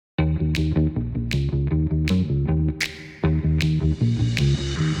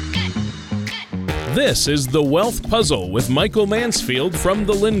This is The Wealth Puzzle with Michael Mansfield from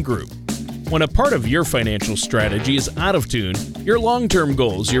the Lynn Group. When a part of your financial strategy is out of tune, your long-term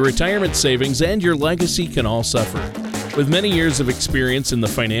goals, your retirement savings, and your legacy can all suffer. With many years of experience in the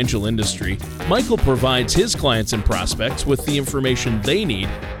financial industry, Michael provides his clients and prospects with the information they need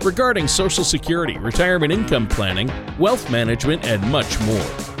regarding Social Security, retirement income planning, wealth management, and much more.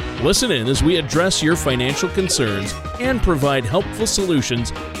 Listen in as we address your financial concerns and provide helpful solutions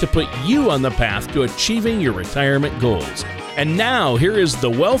to put you on the path to achieving your retirement goals. And now, here is The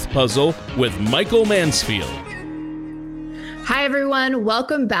Wealth Puzzle with Michael Mansfield. Hi, everyone.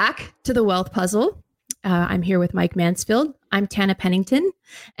 Welcome back to The Wealth Puzzle. I'm here with Mike Mansfield. I'm Tana Pennington.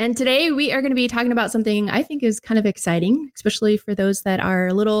 And today we are going to be talking about something I think is kind of exciting, especially for those that are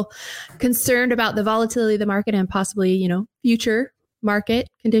a little concerned about the volatility of the market and possibly, future market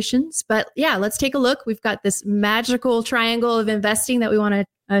conditions. But yeah, let's take a look. We've got this magical triangle of investing that we want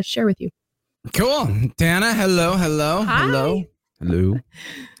to share with you. Cool. Tana, hello. Hi.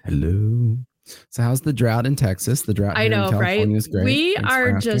 Hello. So how's the drought in Texas? The drought I know, in California right? is great. We Thanks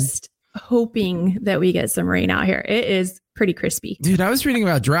are just hoping that we get some rain out here. It is pretty crispy. Dude, I was reading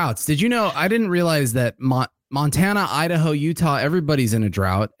about droughts. Did you know, I didn't realize that Montana, Idaho, Utah, everybody's in a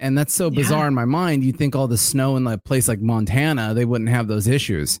drought. And that's so bizarre in my mind. You'd think all the snow in a place like Montana, they wouldn't have those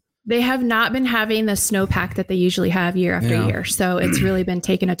issues. They have not been having the snowpack that they usually have year after year. So it's really been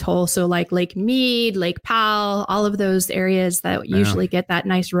taking a toll. So like Lake Mead, Lake Powell, all of those areas that usually get that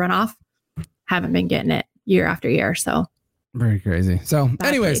nice runoff haven't been getting it year after year. So very crazy. So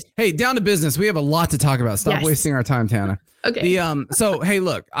anyways, hey, down to business. We have a lot to talk about. Stop wasting our time, Tana. Okay. So, hey,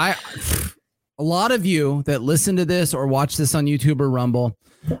 look, a lot of you that listen to this or watch this on YouTube or Rumble,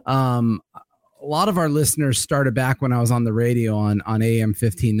 a lot of our listeners started back when I was on the radio on AM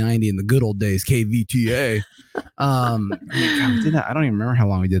 1590 in the good old days, KVTA. We did that. I don't even remember how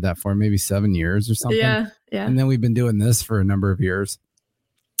long we did that for, maybe 7 years or something. Yeah. And then we've been doing this for a number of years.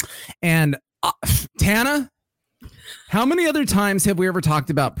 And Tana, how many other times have we ever talked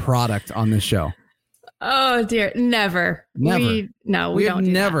about product on this show? Oh dear. Never. We don't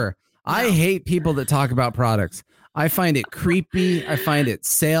never. No. I hate people that talk about products. I find it creepy. I find it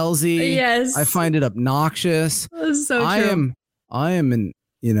salesy. Yes. I find it obnoxious. That's so true. I am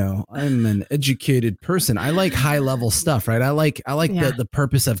an educated person. I like high level stuff, right? I like the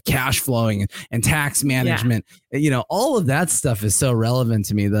purpose of cash flowing and tax management. All of that stuff is so relevant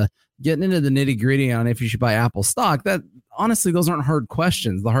to me. The getting into the nitty gritty on if you should buy Apple stock, that honestly, those aren't hard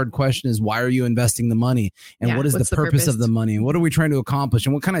questions. The hard question is, why are you investing the money? And what is the purpose of the money? And what are we trying to accomplish?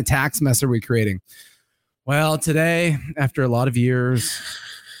 And what kind of tax mess are we creating? Well, today, after a lot of years,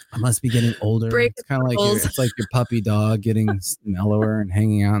 I must be getting older. It's kind of like it's like your puppy dog getting mellower and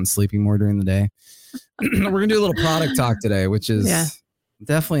hanging out and sleeping more during the day. We're going to do a little product talk today, which is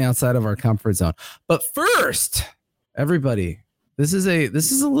definitely outside of our comfort zone. But first, everybody, this is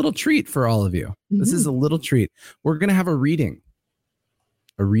a little treat for all of you. Mm-hmm. This is a little treat. We're going to have a reading.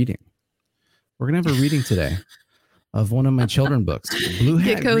 We're going to have a reading today of one of my children's books, Blue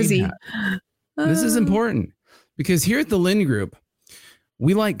Hat, Get cozy. Green Hat. This is important because here at the Lynn Group,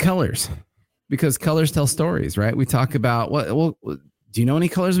 we like colors because colors tell stories, right? We talk about do you know any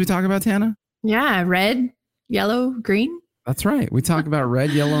colors we talk about, Tana? Yeah. Red, yellow, green. That's right. We talk about red,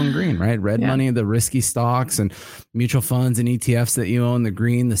 yellow, and green, right? Red money, the risky stocks and mutual funds and ETFs that you own, the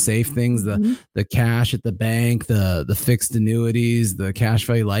green, the safe things, the cash at the bank, the fixed annuities, the cash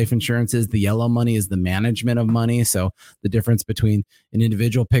value life insurances. The yellow money is the management of money. So the difference between an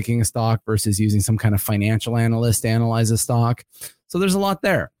individual picking a stock versus using some kind of financial analyst to analyze a stock. So there's a lot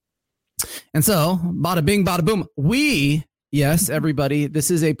there. And so bada bing, bada boom. Yes, everybody,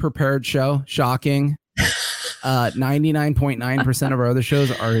 this is a prepared show. Shocking. 99.9% of our other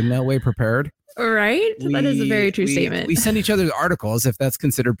shows are in no way prepared. Right? That is a very true statement. We send each other articles if that's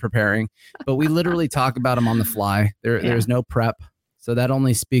considered preparing, but we literally talk about them on the fly. There's no prep. So that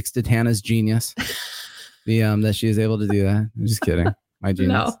only speaks to Tana's genius. That she is able to do that. I'm just kidding. My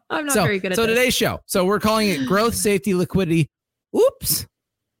genius. No, I'm not very good at this. So today's show. So we're calling it growth, safety, liquidity. Oops.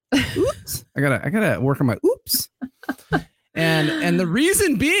 I gotta work on my oops. And the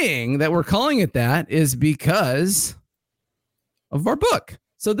reason being that we're calling it that is because of our book.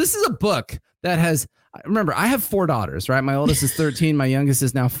 So this is a book that has, remember, I have 4 daughters, right? My oldest is 13. My youngest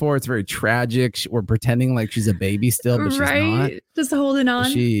is now 4. It's very tragic. We're pretending like she's a baby still, but she's not. Just holding on.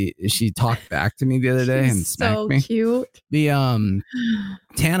 She talked back to me the other day and smacked me. So cute.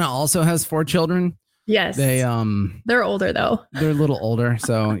 Tana also has 4 children. Yes. They're older though. They're a little older.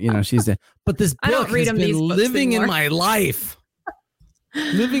 So, she's but this book has been living in my life.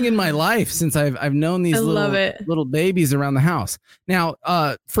 living in my life since I've known these little babies around the house. Now,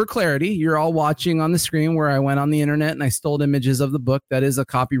 for clarity, you're all watching on the screen where I went on the internet and I stole images of the book. That is a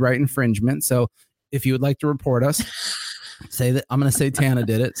copyright infringement. So if you would like to report us, say that I'm going to say Tana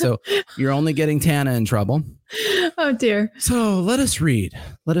did it. So you're only getting Tana in trouble. Oh dear. So let us read.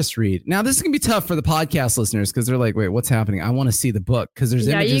 Now this is going to be tough for the podcast listeners because they're like, wait, what's happening? I want to see the book because there's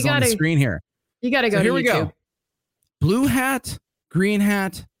images on the screen here. You got to go to here YouTube. We go. Blue hat, green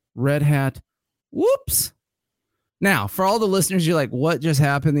hat, red hat. Whoops. Now, for all the listeners, you're like, what just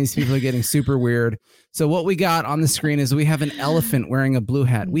happened? These people are getting super weird. So what we got on the screen is we have an elephant wearing a blue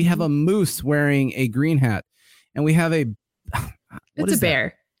hat. We have a moose wearing a green hat. And we have it's a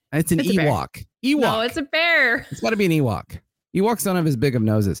bear. It's an Ewok. No, it's a bear. It's got to be an Ewok. Ewoks don't have as big of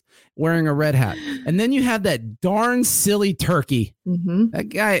noses. Wearing a red hat. And then you have that darn silly turkey. That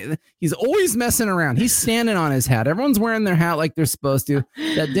guy, he's always messing around. He's standing on his hat. Everyone's wearing their hat like they're supposed to.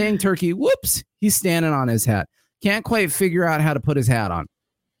 That dang turkey, whoops, he's standing on his hat. Can't quite figure out how to put his hat on.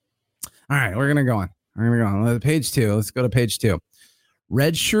 All right, we're going to go on. Page 2. Let's go to page 2.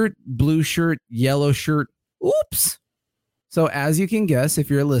 Red shirt, blue shirt, yellow shirt. Oops. So as you can guess, if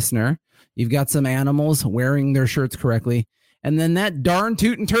you're a listener, you've got some animals wearing their shirts correctly. And then that darn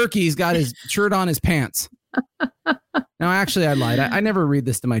tootin' turkey's got his shirt on his pants. Now, actually, I lied. I never read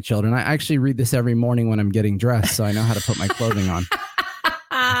this to my children. I actually read this every morning when I'm getting dressed, so I know how to put my clothing on.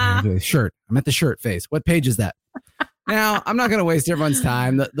 Shirt. I'm at the shirt phase. What page is that? Now, I'm not going to waste everyone's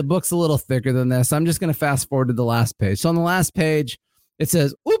time. The book's a little thicker than this. I'm just going to fast forward to the last page. So on the last page, it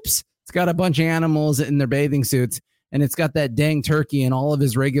says, oops, it's got a bunch of animals in their bathing suits, and it's got that dang turkey in all of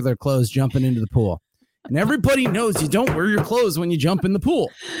his regular clothes jumping into the pool. And everybody knows you don't wear your clothes when you jump in the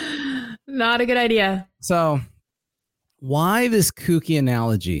pool. Not a good idea. So why this kooky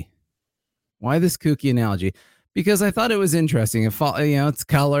analogy? Because I thought it was interesting. It's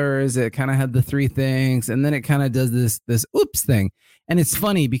colors. It kind of had the three things. And then it kind of does this oops thing. And it's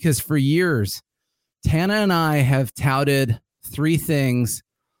funny because for years, Tana and I have touted three things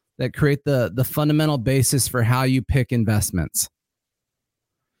that create the fundamental basis for how you pick investments.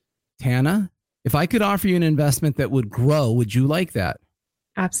 Tana, if I could offer you an investment that would grow, would you like that?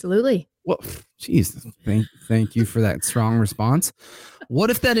 Absolutely. Well, geez, thank you for that strong response. What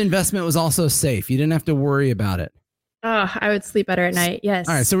if that investment was also safe? You didn't have to worry about it. Oh, I would sleep better at night. Yes.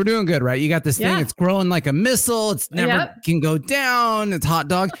 All right. So we're doing good, right? You got this thing. It's growing like a missile. It's never can go down. It's hot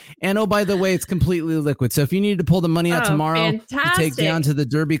dog. And oh, by the way, it's completely liquid. So if you needed to pull the money out tomorrow, you take down to the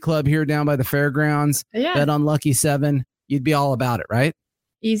Derby Club here down by the fairgrounds, bet on Lucky 7, you'd be all about it, right?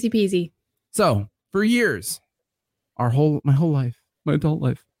 Easy peasy. So for years, my whole life, my adult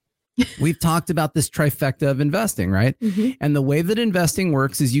life, we've talked about this trifecta of investing, right? And the way that investing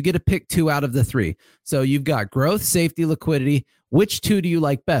works is you get to pick two out of the three. So you've got growth, safety, liquidity. Which two do you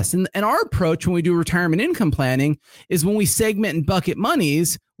like best? And our approach when we do retirement income planning is when we segment and bucket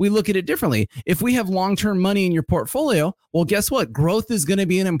monies, we look at it differently. If we have long-term money in your portfolio, well, guess what? Growth is going to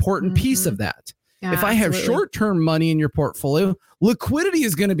be an important piece of that. Yeah, if I have short-term money in your portfolio, liquidity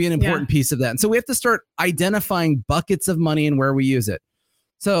is going to be an important piece of that. And so we have to start identifying buckets of money and where we use it.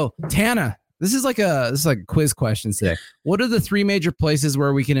 So Tana, this is like a quiz question today. What are the three major places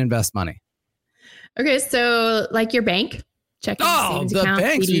where we can invest money? Okay, so like your bank, checking savings account,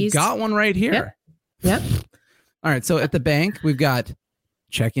 banks. CDs. We've got one right here. Yep. All right, so at the bank, we've got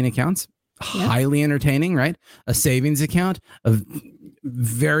checking accounts, highly entertaining, right? A savings account,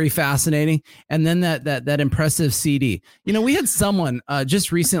 very fascinating, and then that impressive CD. You know, we had someone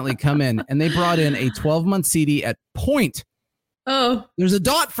just recently come in, and they brought in a 12-month CD at point. Oh, there's a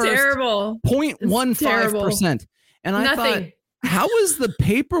dot first. Terrible. 0.15%. And I thought, how is the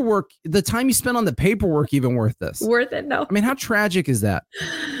paperwork, the time you spent on the paperwork even worth this? Worth it? No. I mean, how tragic is that?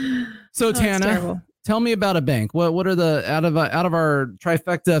 So Tana, tell me about a bank. What are the out of our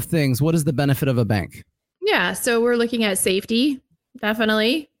trifecta of things? What is the benefit of a bank? Yeah, so we're looking at safety,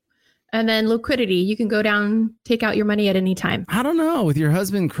 definitely. And then liquidity. You can go down, take out your money at any time. I don't know. With your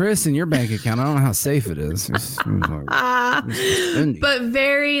husband, Chris, and your bank account, I don't know how safe it is. But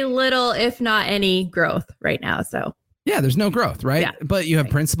very little, if not any, growth right now. So yeah, there's no growth, right? Yeah. But you have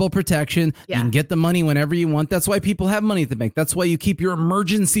principal protection. Yeah. You can get the money whenever you want. That's why people have money at the bank. That's why you keep your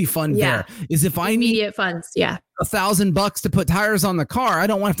emergency fund there. Is if I need immediate funds, $1,000 to put tires on the car, I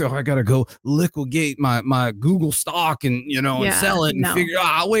don't want to. I got to go liquidate my Google stock and and sell it and figure.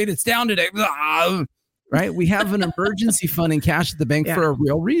 Wait, it's down today. Right? We have an emergency fund and cash at the bank for a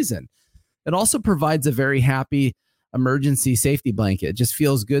real reason. It also provides a very happy emergency safety blanket. It just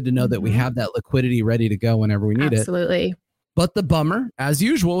feels good to know that we have that liquidity ready to go whenever we need it. Absolutely. But the bummer, as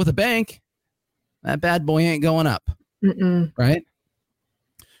usual with a bank, that bad boy ain't going up. Right?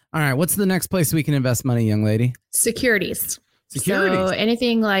 All right. What's the next place we can invest money, young lady? Securities. Securities. So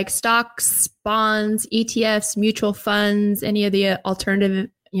anything like stocks, bonds, ETFs, mutual funds, any of the alternative,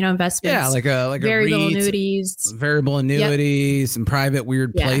 investments. Yeah, like a variable REIT, annuities. Variable annuities, some private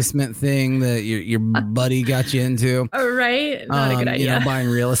weird placement thing that your buddy got you into. Oh, right. Not a good idea. Buying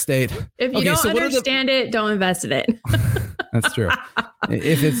real estate. If you don't understand it, don't invest in it. That's true.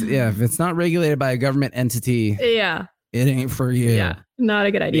 If it's not regulated by a government entity, it ain't for you. Yeah, not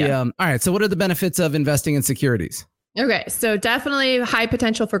a good idea. All right. So what are the benefits of investing in securities? Okay. So definitely high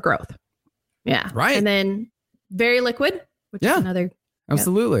potential for growth. Yeah. Right. And then very liquid, which is another.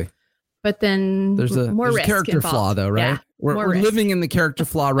 Absolutely. But then there's a risk character involved. flaw though, right? Yeah, we're living in the character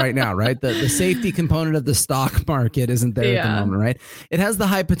flaw right now, right? The safety component of the stock market isn't there at the moment, right? It has the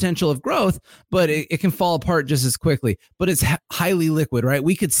high potential of growth, but it can fall apart just as quickly. But it's highly liquid, right?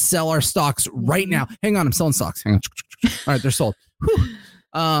 We could sell our stocks right now. Hang on, I'm selling stocks. Hang on. All right, they're sold.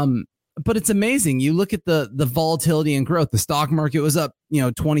 Whew. But it's amazing. You look at the volatility and growth. The stock market was up,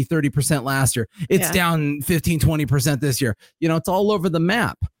 20, 30% last year. It's down 15, 20% this year. It's all over the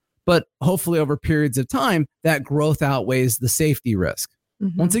map. But hopefully over periods of time, that growth outweighs the safety risk.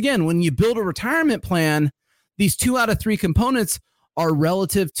 Mm-hmm. Once again, when you build a retirement plan, these 2 out of 3 components are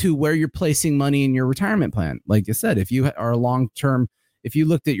relative to where you're placing money in your retirement plan. Like I said, if you are if you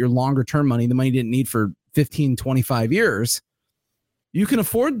looked at your longer term money, the money you didn't need for 15, 25 years, you can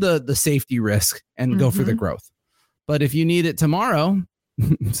afford the safety risk and go for the growth. But if you need it tomorrow,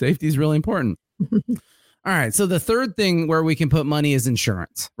 safety is really important. All right. So the third thing where we can put money is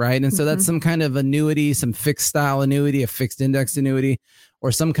insurance, right? And so that's some kind of annuity, some fixed style annuity, a fixed index annuity,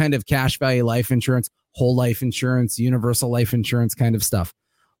 or some kind of cash value life insurance, whole life insurance, universal life insurance kind of stuff.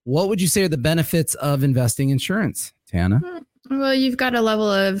 What would you say are the benefits of investing in insurance, Tana? Well, you've got a level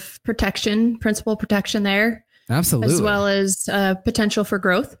of protection, principal protection there. Absolutely. As well as potential for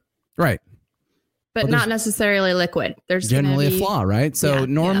growth. Right. But not necessarily liquid. There's generally a flaw, right? So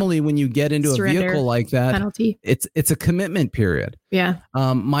normally when you get into a vehicle like that, penalty. It's a commitment period. Yeah.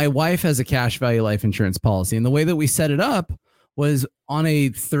 My wife has a cash value life insurance policy, and the way that we set it up was on a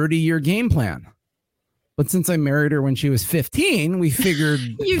 30-year game plan. But since I married her when she was 15, we figured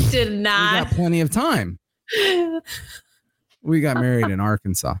you did not. We got plenty of time. We got married in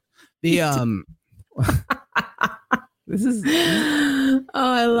Arkansas. This is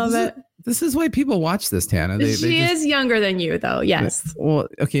I love it. This is why people watch this, Tana. She is younger than you, though. Yes. Well,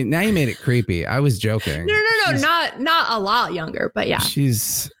 okay. Now you made it creepy. I was joking. No. Not a lot younger, but yeah.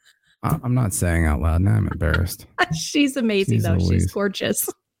 I'm not saying out loud. Now I'm embarrassed. She's amazing, though. She's gorgeous.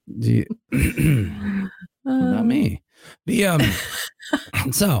 Not me.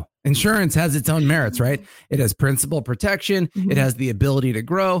 So insurance has its own merits, right? It has principal protection. It has the ability to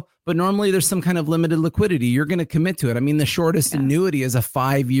grow, but normally there's some kind of limited liquidity. You're going to commit to it. I mean, the shortest annuity is a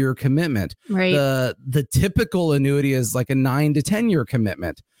 5-year commitment. Right. The typical annuity is like a 9 to 10-year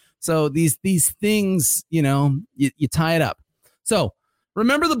commitment. So these things, you tie it up. So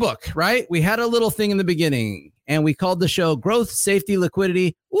remember the book, right? We had a little thing in the beginning and we called the show Growth, Safety,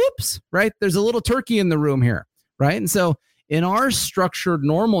 Liquidity. Whoops, right? There's a little turkey in the room here, right? And so in our structured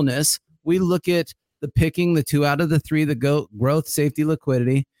normalness, we look at picking the 2 out of the 3, the growth, safety,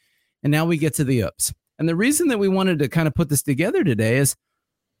 liquidity. And now we get to the oops. And the reason that we wanted to kind of put this together today is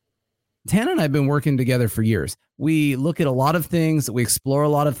Tana and I have been working together for years. We look at a lot of things. We explore a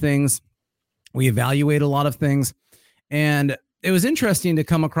lot of things. We evaluate a lot of things. And it was interesting to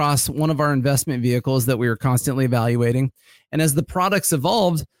come across one of our investment vehicles that we were constantly evaluating. And as the products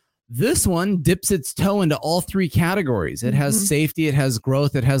evolved, this one dips its toe into all 3 categories. It has safety, it has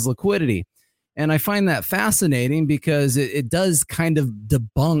growth, it has liquidity. And I find that fascinating because it does kind of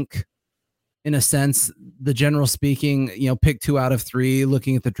debunk, in a sense, the general speaking, pick 2 out of 3,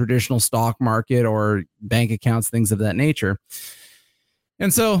 looking at the traditional stock market or bank accounts, things of that nature.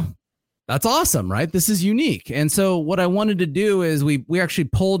 And so that's awesome, right? This is unique. And so what I wanted to do is we actually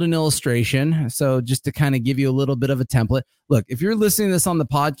pulled an illustration. So just to kind of give you a little bit of a template. Look, if you're listening to this on the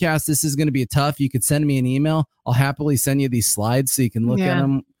podcast, this is going to be tough. You could send me an email. I'll happily send you these slides so you can look at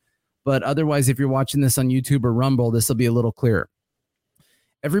them. But otherwise, if you're watching this on YouTube or Rumble, this will be a little clearer.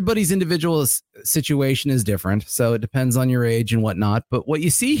 Everybody's individual situation is different. So it depends on your age and whatnot. But what you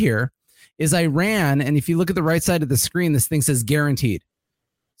see here is I ran. And if you look at the right side of the screen, this thing says guaranteed.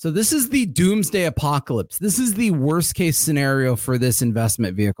 So this is the doomsday apocalypse. This is the worst case scenario for this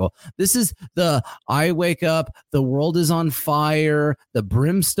investment vehicle. This is I wake up, the world is on fire, the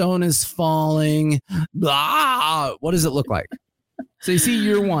brimstone is falling. Blah. What does it look like? So you see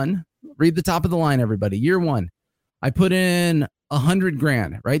year 1, read the top of the line, everybody. Year 1, I put in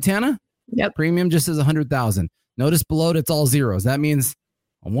 $100,000, right, Tana? Yep. Premium just says 100,000. Notice below it, it's all zeros. That means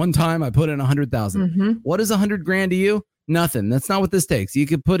One time I put in 100,000. What is 100 grand to you? Nothing. That's not what this takes. You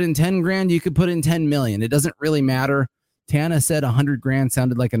could put in 10 grand. You could put in 10 million. It doesn't really matter. Tana said 100 grand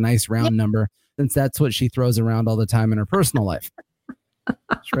sounded like a nice round number, since that's what she throws around all the time in her personal life.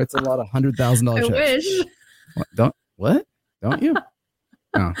 She writes a lot of $100,000 checks. I wish. What? Don't you?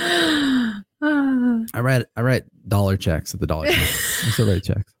 No. I write dollar checks at the dollar checks. I still write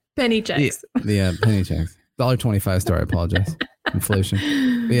checks. Penny checks. Yeah, penny checks. $1.25 store. I apologize.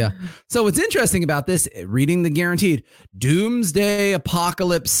 Inflation. But yeah. So what's interesting about this, reading the guaranteed doomsday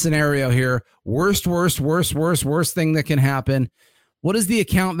apocalypse scenario here. Worst thing that can happen. What does the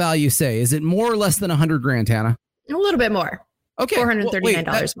account value say? Is it more or less than 100 grand, Tana? A little bit more. Okay.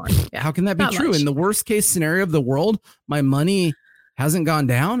 $439 more. Yeah. How can that be true? Much. In the worst case scenario of the world, my money hasn't gone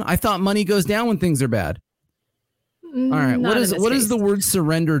down. I thought money goes down when things are bad. All right. What does the word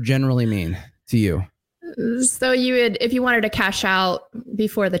surrender generally mean to you? So you would, if you wanted to cash out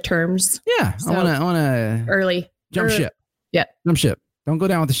before the terms. Yeah. So I want to early jump ship. Yeah. Jump ship. Don't go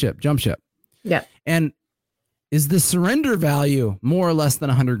down with the ship. Jump ship. Yeah. And is the surrender value more or less than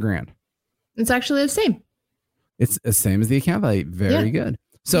 100 grand? It's actually the same. It's the same as the account value. Very good.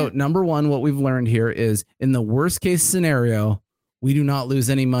 So number one, what we've learned here is in the worst case scenario, we do not lose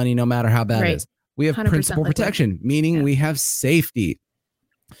any money no matter how bad it is. We have principal protection, meaning we have safety.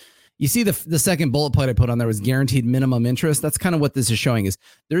 You see the second bullet point I put on there was guaranteed minimum interest. That's kind of what this is showing is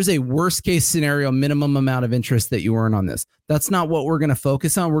there's a worst case scenario minimum amount of interest that you earn on this. That's not what we're going to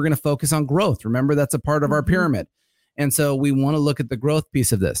focus on. We're going to focus on growth. Remember, that's a part of our pyramid. And so we want to look at the growth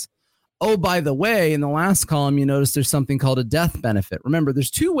piece of this. Oh, by the way, in the last column, you notice there's something called a death benefit. Remember, there's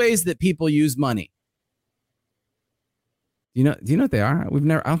two ways that people use money. Do you know what they are? I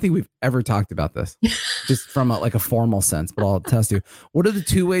don't think we've ever talked about this just from a formal sense, but I'll test you. What are the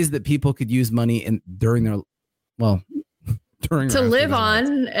two ways that people could use money during to live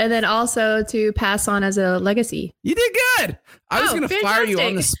on and then also to pass on as a legacy? You did good. I was going to fire you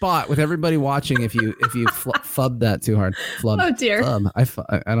on the spot with everybody watching if you fubbed that too hard. Oh dear. I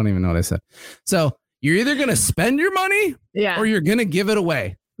don't even know what I said. So you're either going to spend your money or you're going to give it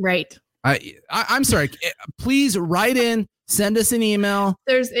away. Right. I'm sorry. Please write in. Send us an email.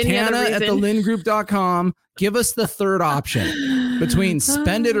 There's any Tana other reason. at thelingroup.com. Give us the third option between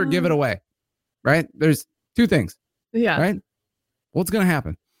spend it or give it away. Right? There's two things. Yeah. Right? What's going to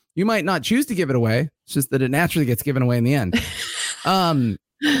happen? You might not choose to give it away. It's just that it naturally gets given away in the end.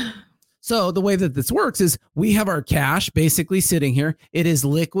 So the way that this works is we have our cash basically sitting here. It is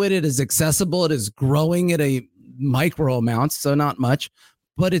liquid. It is accessible. It is growing at a micro amount, so not much,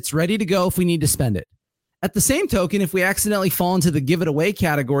 but it's ready to go if we need to spend it. At the same token, if we accidentally fall into the give it away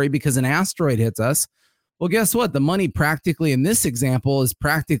category because an asteroid hits us, well, guess what? The money practically in this example is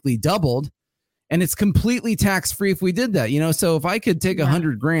practically doubled, and it's completely tax-free if we did that. So if I could take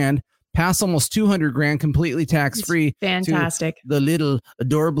 100 grand, pass almost 200 grand completely tax-free fantastic to the little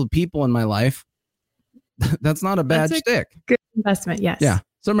adorable people in my life, that's not a bad shtick. Good investment, yes. Yeah.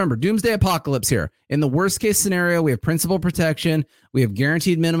 So remember, doomsday apocalypse here. In the worst case scenario, we have principal protection. We have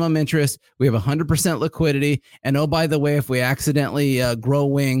guaranteed minimum interest. We have 100% liquidity. And oh, by the way, if we accidentally grow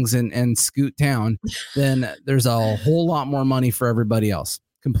wings and scoot down, then there's a whole lot more money for everybody else.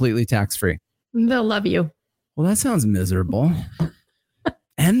 Completely tax-free. They'll love you. Well, that sounds miserable.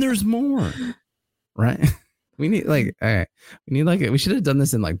 And there's more, right? We need we should have done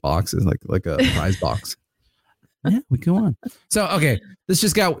this in boxes, like a prize box. Yeah, we go on. So, okay, this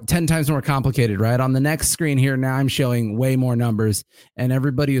just got 10 times more complicated, right? On the next screen here, now I'm showing way more numbers, and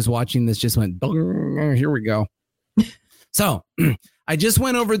everybody who's watching this just went, here we go. So, I just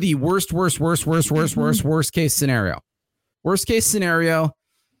went over the worst case scenario. Worst case scenario.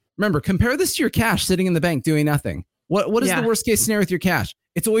 Remember, compare this to your cash sitting in the bank doing nothing. What is the worst case scenario with your cash?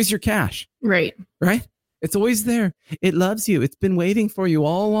 It's always your cash. Right. Right? It's always there. It loves you. It's been waiting for you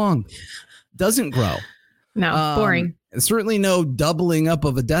all along. Doesn't grow. No, boring. Certainly no doubling up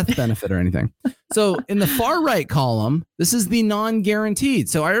of a death benefit or anything. So in the far right column, this is the non-guaranteed.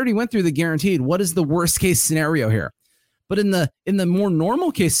 So I already went through the guaranteed. What is the worst case scenario here? But in the more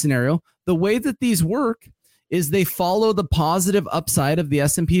normal case scenario, the way that these work is they follow the positive upside of the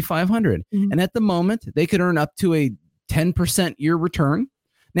S&P 500. Mm-hmm. And at the moment, they could earn up to a 10% year return.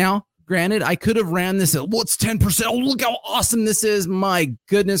 Now, granted, I could have ran this at, it's 10%. Oh, look how awesome this is. My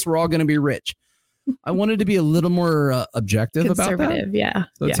goodness, we're all going to be rich. I wanted to be a little more objective about that. Yeah.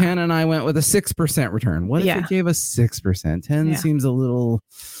 So Tana and I went with a 6% return. What if it gave us 6%? 10 seems a little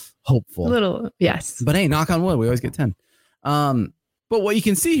hopeful. A little, yes. But hey, knock on wood, we always get 10. But what you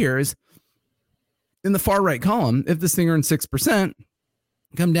can see here is in the far right column, if this thing earns 6%,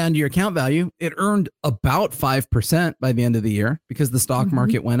 come down to your account value. It earned about 5% by the end of the year because the stock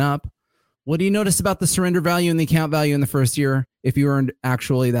market went up. What do you notice about the surrender value and the account value in the first year if you earned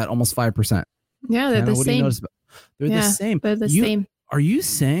actually that almost 5%? Yeah, they're the what same. Do you notice about? They're the same. They're the same. Are you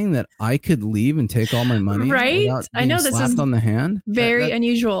saying that I could leave and take all my money? Right? I know this is on the hand. Very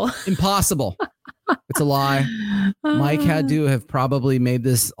unusual. Impossible. It's a lie. Mike had to have probably made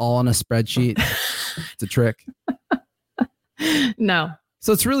this all on a spreadsheet. It's a trick. No.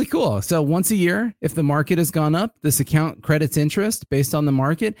 So it's really cool. So once a year, if the market has gone up, this account credits interest based on the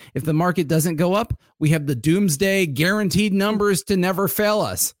market. If the market doesn't go up, we have the doomsday guaranteed numbers to never fail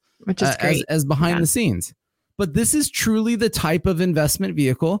us, which is great as behind the scenes. But this is truly the type of investment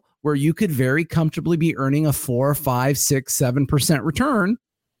vehicle where you could very comfortably be earning a 4, 5, 6, 7% return,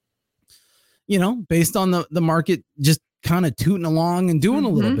 based on the market just kind of tooting along and doing a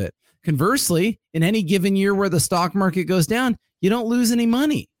little bit. Conversely, in any given year where the stock market goes down, you don't lose any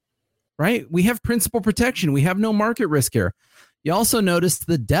money, right? We have principal protection. We have no market risk here. You also notice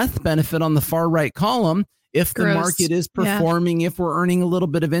the death benefit on the far right column. If the market is performing, if we're earning a little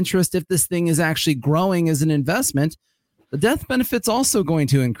bit of interest, if this thing is actually growing as an investment, the death benefit's also going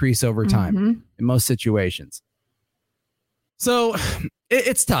to increase over time in most situations. So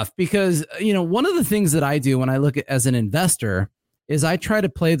it's tough because, one of the things that I do when I look at as an investor is I try to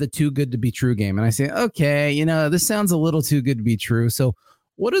play the too good to be true game. And I say, okay, this sounds a little too good to be true. So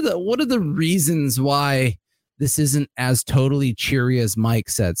what are the reasons why this isn't as totally cheery as Mike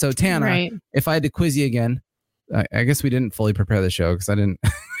said? So Tana, if I had to quiz you again, I guess we didn't fully prepare the show because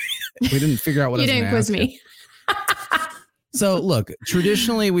we didn't figure out what you didn't quiz me. So look,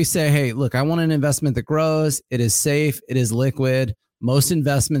 traditionally we say, hey, look, I want an investment that grows. It is safe. It is liquid. Most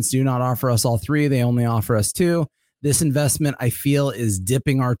investments do not offer us all three. They only offer us two. This investment, I feel, is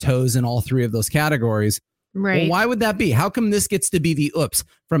dipping our toes in all three of those categories. Right. Well, why would that be? How come this gets to be the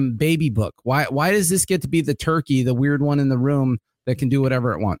from Baby Book? Why does this get to be the turkey, the weird one in the room that can do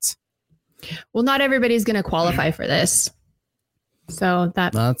whatever it wants? Well, not everybody's going to qualify for this. So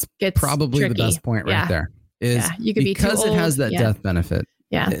that's probably tricky. The best point right there. You could because it has that death benefit.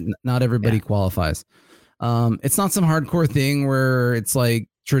 Yeah. Not everybody qualifies. It's not some hardcore thing where it's like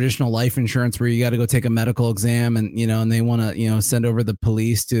traditional life insurance where you got to go take a medical exam and, and they want to, send over the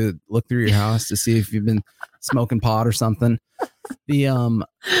police to look through your house to see if you've been smoking pot or something. They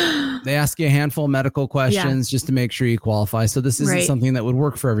ask you a handful of medical questions just to make sure you qualify. So this isn't something that would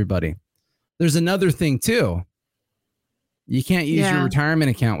work for everybody. There's another thing too. You can't use your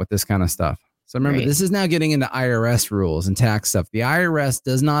retirement account with this kind of stuff. So remember, this is now getting into IRS rules and tax stuff. The IRS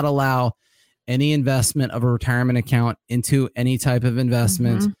does not allow any investment of a retirement account into any type of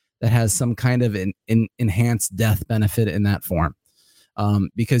investment that has some kind of an enhanced death benefit in that form.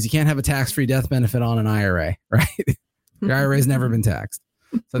 Because you can't have a tax-free death benefit on an IRA, right? Your IRA has never been taxed.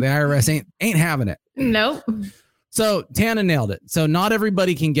 So the IRS ain't having it. Nope. So Tana nailed it. So not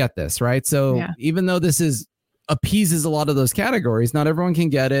everybody can get this, right? So even though this appeases a lot of those categories, not everyone can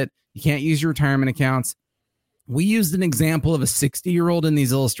get it. You can't use your retirement accounts. We used an example of a 60-year-old in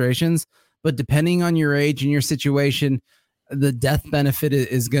these illustrations, but depending on your age and your situation, the death benefit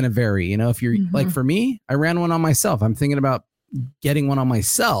is going to vary. If you're like, for me, I ran one on myself. I'm thinking about getting one on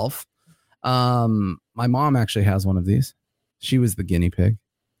myself. My mom actually has one of these. She was the guinea pig.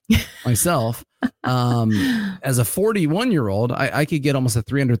 Myself, as a 41-year-old, I could get almost a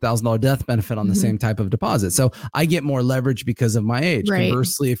 $300,000 death benefit on the same type of deposit. So I get more leverage because of my age. Right.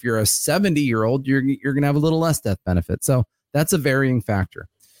 Conversely, if you're a 70-year-old, you're going to have a little less death benefit. So that's a varying factor.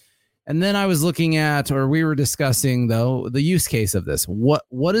 And then I was looking at, or we were discussing though, the use case of this.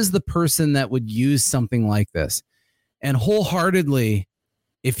 What is the person that would use something like this? And wholeheartedly,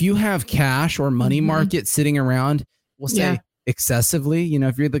 if you have cash or money market sitting around, we'll say excessively,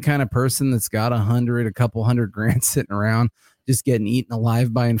 if you're the kind of person that's got a couple hundred grand sitting around, just getting eaten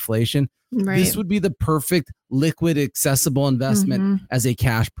alive by inflation, this would be the perfect liquid, accessible investment as a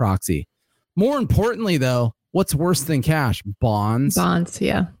cash proxy. More importantly, though, what's worse than cash? Bonds. Bonds,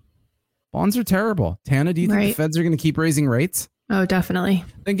 yeah. Bonds are terrible. Tana, do you think the feds are going to keep raising rates? Oh, definitely.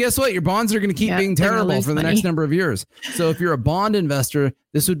 Then guess what? Your bonds are going to keep being terrible for the next number of years. So if you're a bond investor,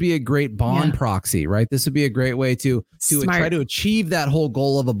 this would be a great bond proxy, right? This would be a great way to try to achieve that whole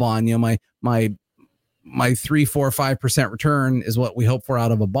goal of a bond. My 3, 4, 5% return is what we hope for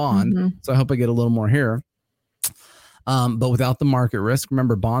out of a bond. So I hope I get a little more here. But without the market risk,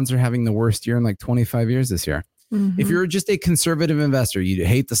 remember, bonds are having the worst year in like 25 years this year. If you're just a conservative investor, you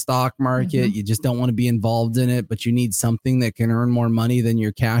hate the stock market, you just don't want to be involved in it, but you need something that can earn more money than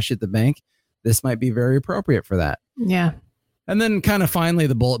your cash at the bank, this might be very appropriate for that. Yeah. And then kind of finally,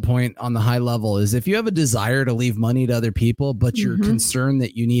 the bullet point on the high level is if you have a desire to leave money to other people, but you're concerned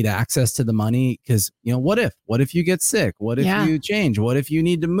that you need access to the money because, what if you get sick? What if you change? What if you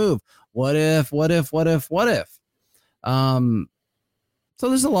need to move? What if? So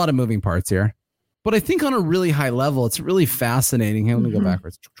there's a lot of moving parts here, but I think on a really high level, it's really fascinating. Here, let me go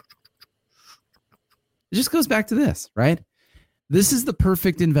backwards. It just goes back to this, right? This is the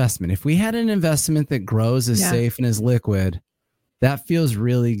perfect investment. If we had an investment that grows, is safe, and is liquid, that feels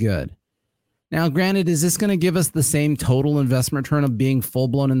really good. Now, granted, is this going to give us the same total investment return of being full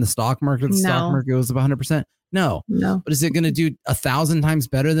blown in the stock market? The stock market goes up 100%. No. But is it going to do 1,000 times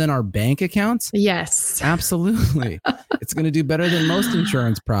better than our bank accounts? Yes, absolutely. It's going to do better than most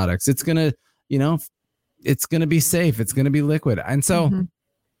insurance products. It's going to, it's going to be safe. It's going to be liquid. And so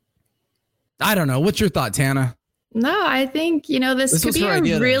I don't know. What's your thought, Tana? No, I think, this could be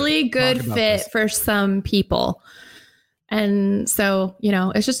a really good fit for some people. And so,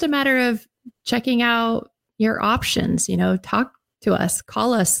 it's just a matter of checking out your options, talk to us,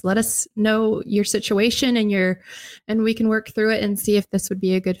 call us, let us know your situation and we can work through it and see if this would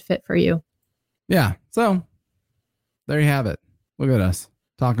be a good fit for you. Yeah. So there you have it. Look at us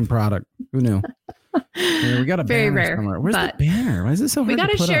talking product. Who knew? We got a very banner rare. Somewhere. Where's the banner? Why is this so hard? We got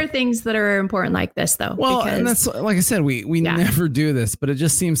to share up? Things that are important like this, though. Well, and that's like I said, we never do this, but it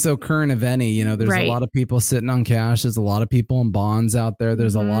just seems so current of any. There's a lot of people sitting on cash. There's a lot of people in bonds out there.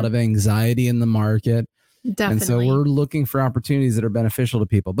 There's a lot of anxiety in the market. Definitely. And so we're looking for opportunities that are beneficial to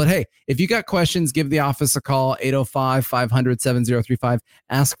people. But hey, if you got questions, give the office a call, 805-500-7035.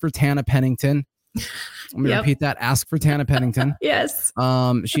 Ask for Tana Pennington. I'm going to repeat that. Ask for Tana Pennington. Yes.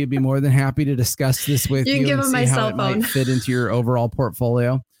 She'd be more than happy to discuss this with you give and him see my how cell it phone. might fit into your overall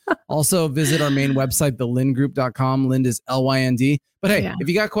portfolio. Also, visit our main website, thelindgroup.com. Lind is Lynd. But hey, if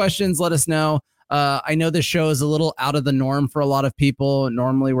you got questions, let us know. I know this show is a little out of the norm for a lot of people.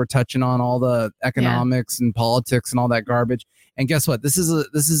 Normally, we're touching on all the economics and politics and all that garbage. And guess what? This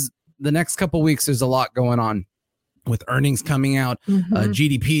is the next couple of weeks. There's a lot going on with earnings coming out,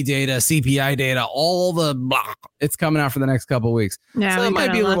 GDP data, CPI data, all the blah. It's coming out for the next couple of weeks. Yeah, so it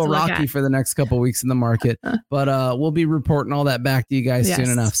might be a little rocky for the next couple of weeks in the market, but we'll be reporting all that back to you guys soon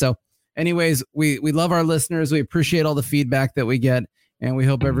enough. So anyways, we love our listeners. We appreciate all the feedback that we get. And we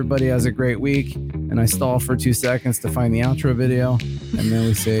hope everybody has a great week. And I stall for 2 seconds to find the outro video. And then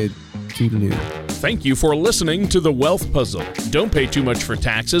we say toodaloo. Thank you for listening to The Wealth Puzzle. Don't pay too much for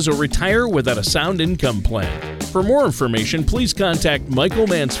taxes or retire without a sound income plan. For more information, please contact Michael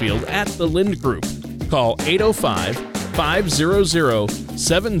Mansfield at the Lind Group. Call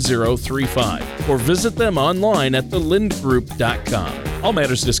 805-500-7035 or visit them online at thelindgroup.com. All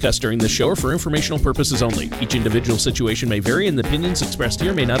matters discussed during this show are for informational purposes only. Each individual situation may vary, and the opinions expressed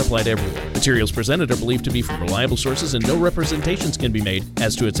here may not apply to everyone. Materials presented are believed to be from reliable sources, and no representations can be made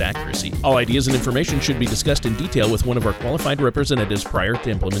as to its accuracy. All ideas and information should be discussed in detail with one of our qualified representatives prior to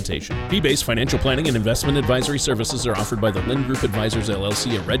implementation. Fee-based financial planning and investment advisory services are offered by the Lind Group Advisors,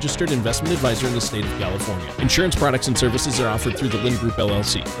 LLC, a registered investment advisor in the state of California. Insurance products and services are offered through the Lind Group,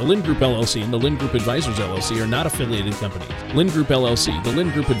 LLC. The Lind Group, LLC, and the Lind Group Advisors, LLC are not affiliated companies. Lind Group, LLC, the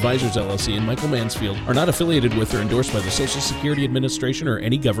Lind Group Advisors, LLC, and Michael Mansfield are not affiliated with or endorsed by the Social Security Administration or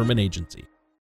any government agency.